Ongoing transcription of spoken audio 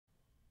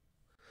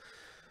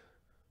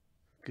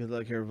Good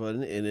luck,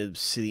 everyone, in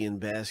Obsidian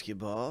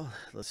basketball.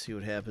 Let's see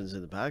what happens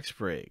in the box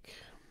break.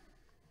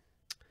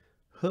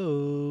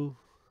 Ho!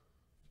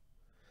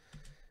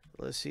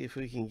 Let's see if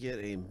we can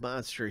get a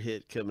monster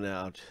hit coming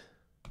out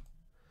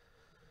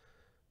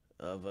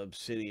of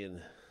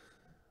Obsidian.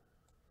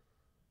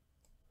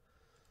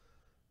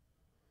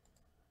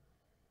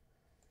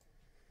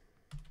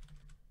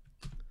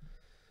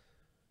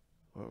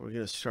 Well, we're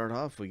going to start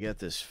off. We got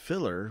this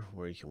filler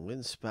where you can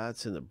win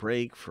spots in the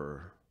break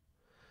for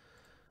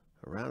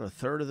around a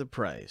third of the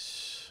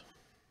price.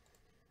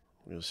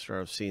 We're going to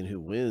start off seeing who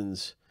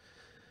wins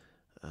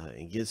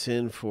and gets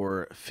in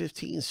for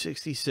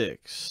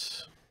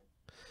 $15.66.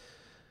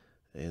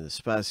 And the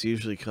spots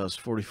usually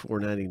cost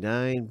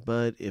 $44.99,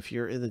 but if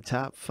you're in the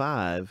top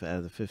 5 out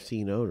of the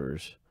 15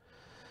 owners,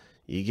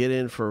 you get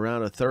in for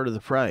around a third of the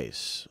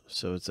price.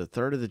 So it's a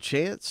third of the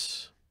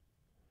chance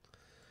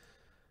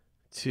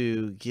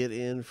to get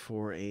in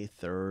for around a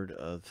third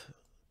of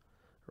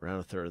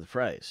the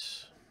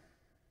price.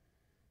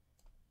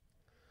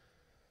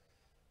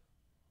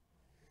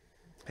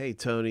 Hey,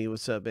 Tony,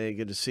 what's up, man?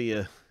 Good to see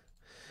you.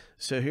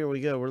 So here we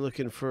go. We're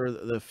looking for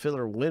the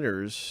filler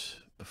winners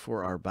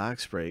before our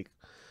box break.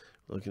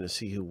 Looking to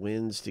see who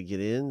wins to get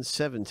in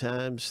 7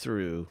 times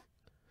through.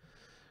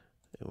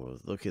 And we'll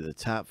look at the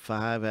top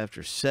 5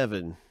 after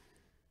 7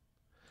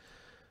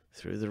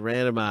 through the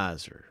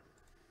randomizer.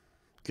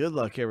 Good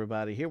luck,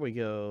 everybody. Here we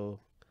go.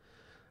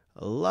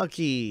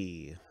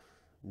 Lucky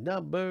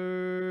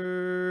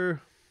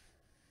number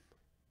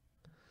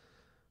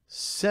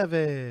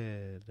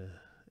 7.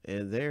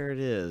 And there it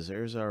is.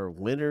 There's our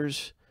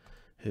winners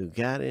who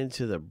got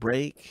into the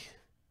break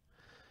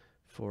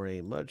for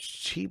a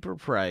much cheaper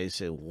price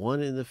and won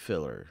in the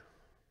filler.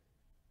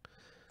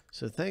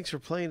 So thanks for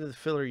playing in the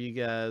filler, you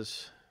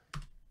guys.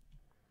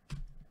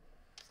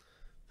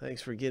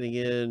 Thanks for getting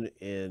in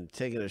and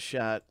taking a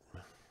shot.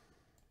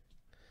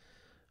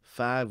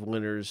 5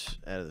 winners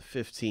out of the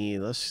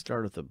 15. Let's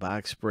start with the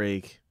box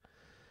break.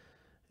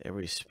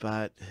 Every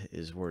spot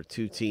is worth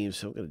 2 teams,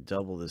 so I'm going to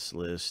double this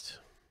list.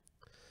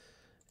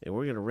 And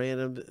we're going to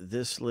random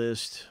this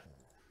list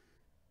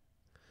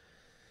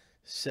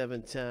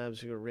 7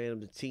 times. We're going to random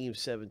the team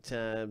 7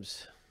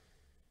 times.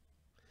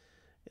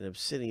 And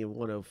Obsidian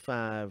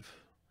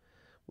 105,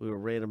 we will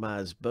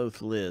randomize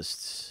both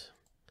lists.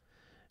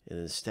 And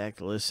then stack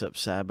the lists up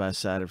side by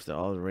side after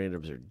all the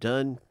randoms are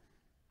done.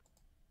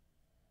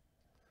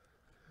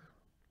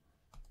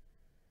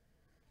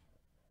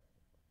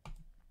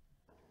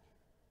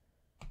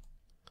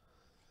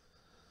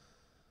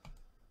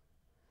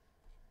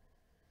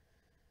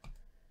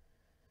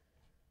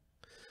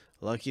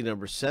 Lucky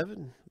number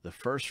 7, the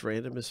first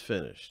random is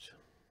finished.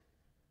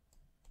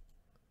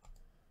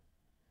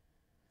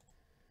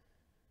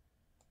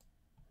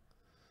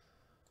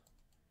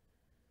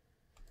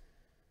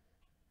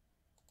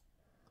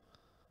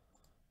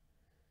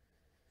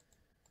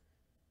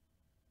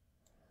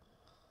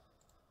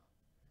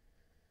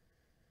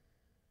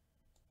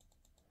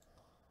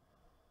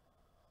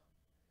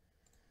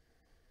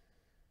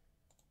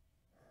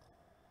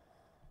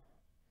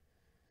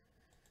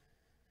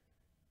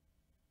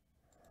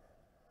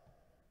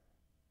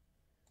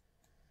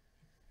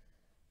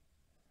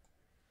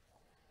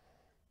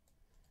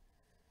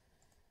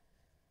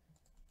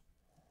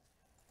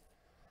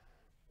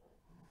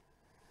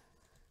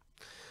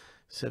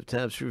 Seven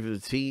times through for the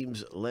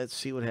teams. Let's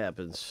see what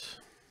happens.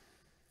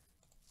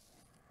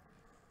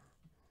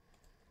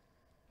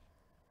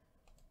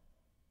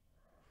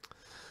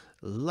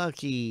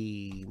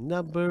 Lucky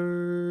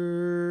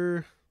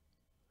number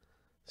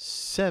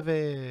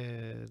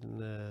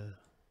 7.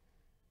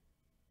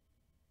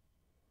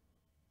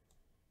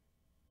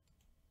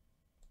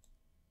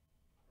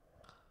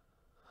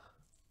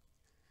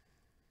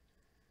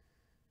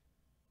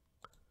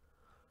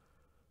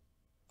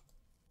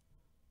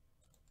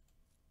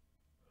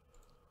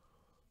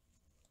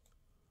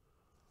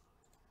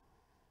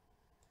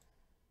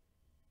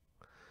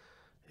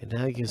 And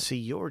now you can see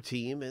your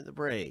team in the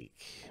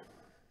break.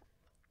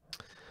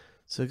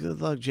 So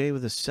good luck, Jay,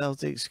 with the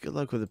Celtics. Good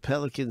luck with the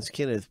Pelicans,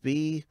 Kenneth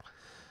B.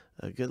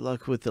 Good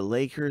luck with the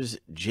Lakers,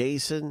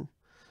 Jason.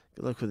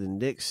 Good luck with the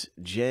Knicks,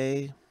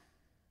 Jay.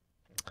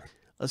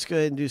 Let's go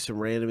ahead and do some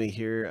randoming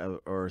here.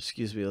 Or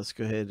excuse me, let's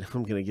go ahead.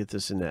 I'm going to get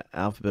this in the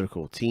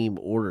alphabetical team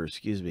order.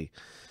 Excuse me.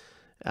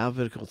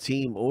 Alphabetical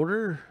team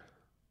order.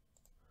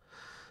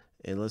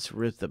 And let's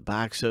rip the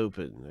box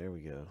open. There we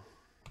go.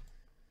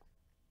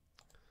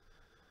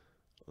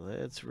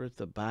 Let's rip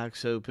the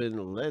box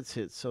open. Let's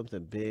hit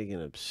something big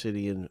in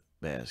Obsidian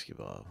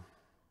basketball.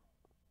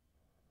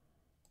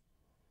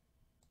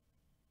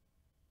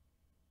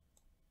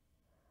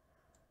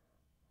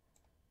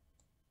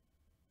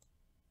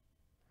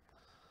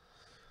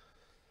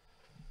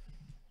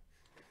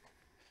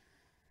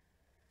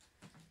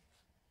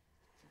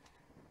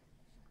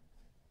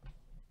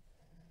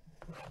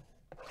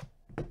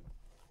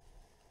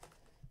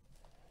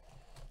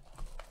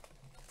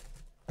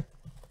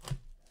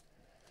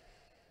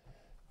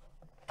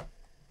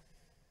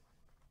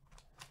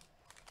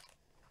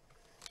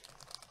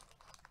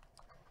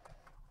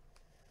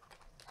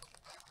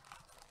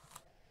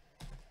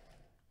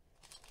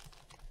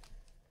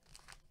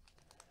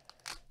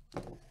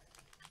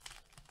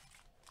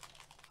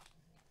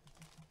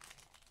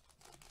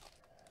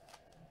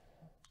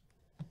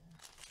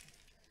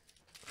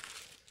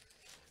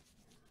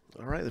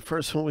 All right, the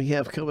first one we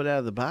have coming out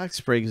of the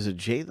box break is a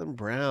Jaylen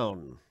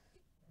Brown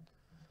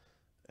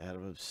out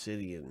of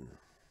Obsidian.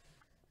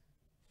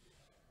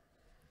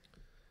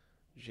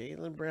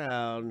 Jaylen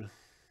Brown,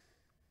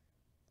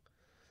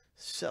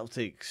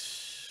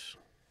 Celtics.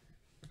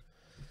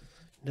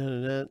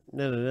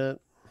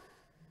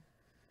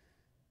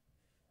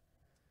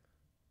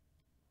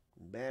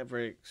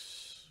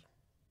 Mavericks.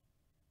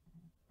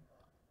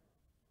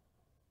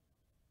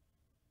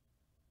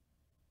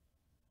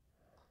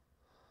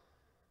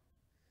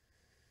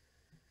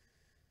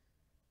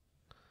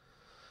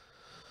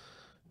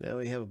 Now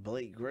we have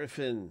Blake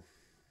Griffin.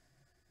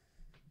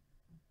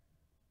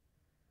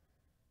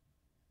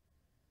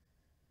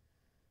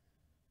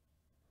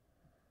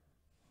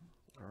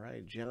 All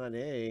right, John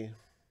A.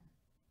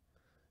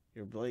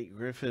 Your Blake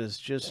Griffin is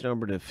just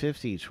numbered to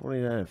 50,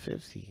 29 of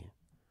 50.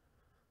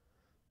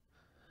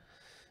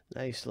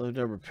 Nice low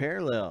number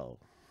parallel.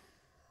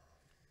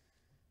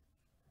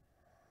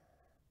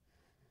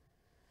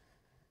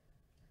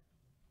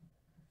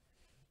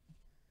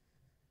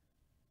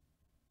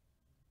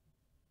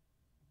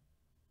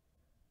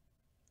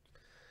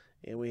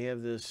 And we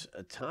have this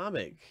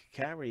Atomic,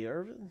 Kyrie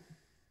Irving.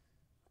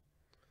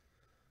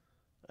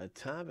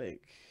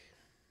 Atomic,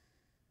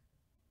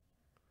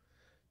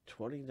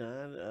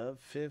 29 of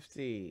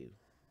 50.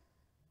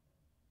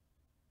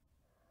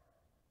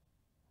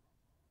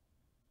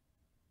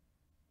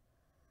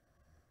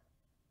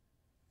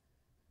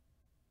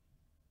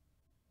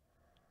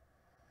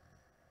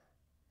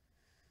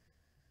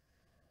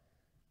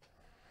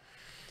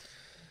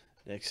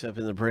 Next up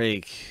in the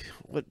break,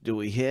 what do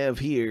we have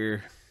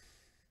here?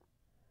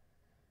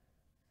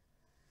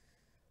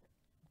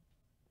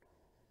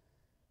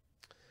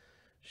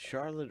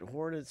 Charlotte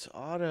Hornets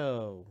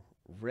auto,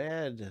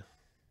 red,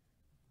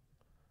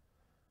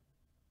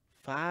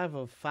 5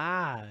 of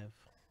 5,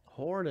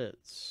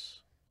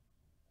 Hornets.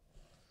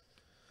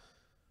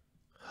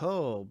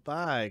 Oh,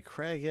 by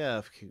Craig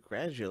F.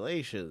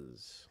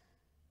 Congratulations.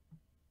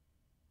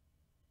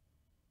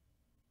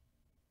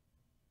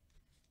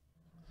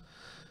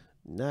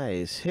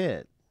 Nice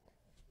hit.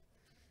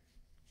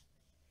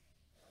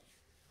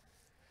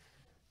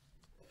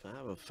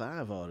 5 of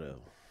 5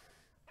 auto.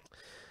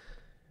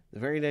 The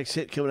very next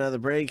hit coming out of the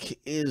break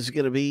is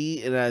going to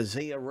be an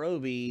Isaiah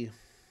Roby,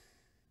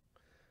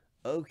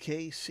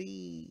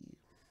 OKC.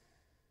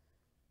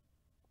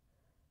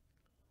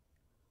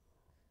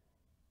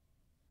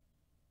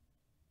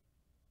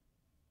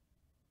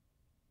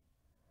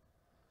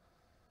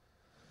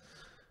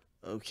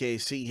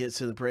 OKC hits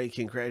in the break.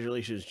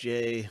 Congratulations,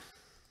 Jay.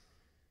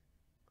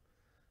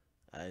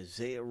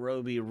 Isaiah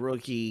Roby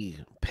rookie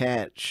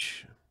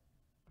patch.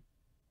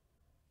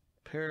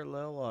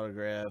 Parallel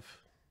autograph.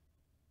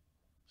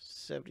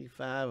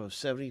 75 of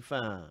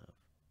 75.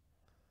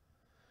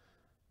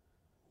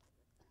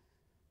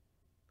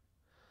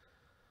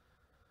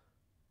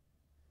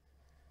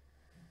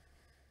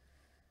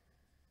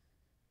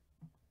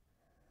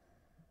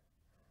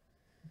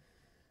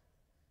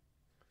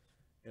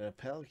 And a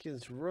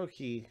Pelicans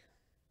rookie.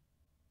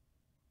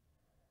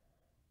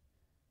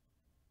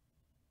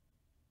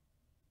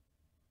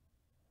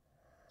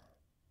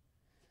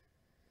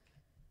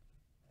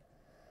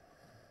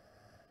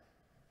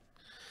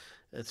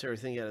 That's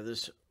everything out of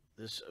this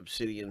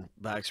Obsidian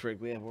box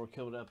break. We have more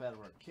coming up out of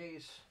our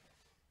case.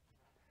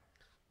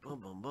 Boom,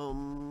 boom,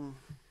 boom.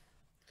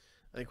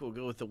 I think we'll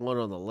go with the one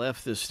on the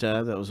left this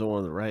time. That was the one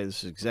on the right.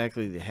 This is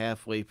exactly the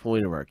halfway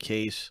point of our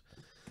case.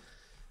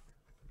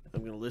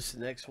 I'm going to list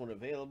the next one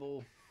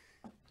available.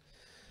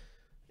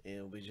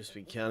 And we'll just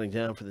be counting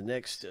down for the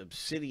next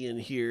Obsidian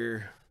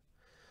here.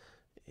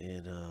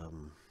 And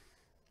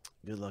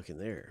good luck in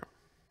there.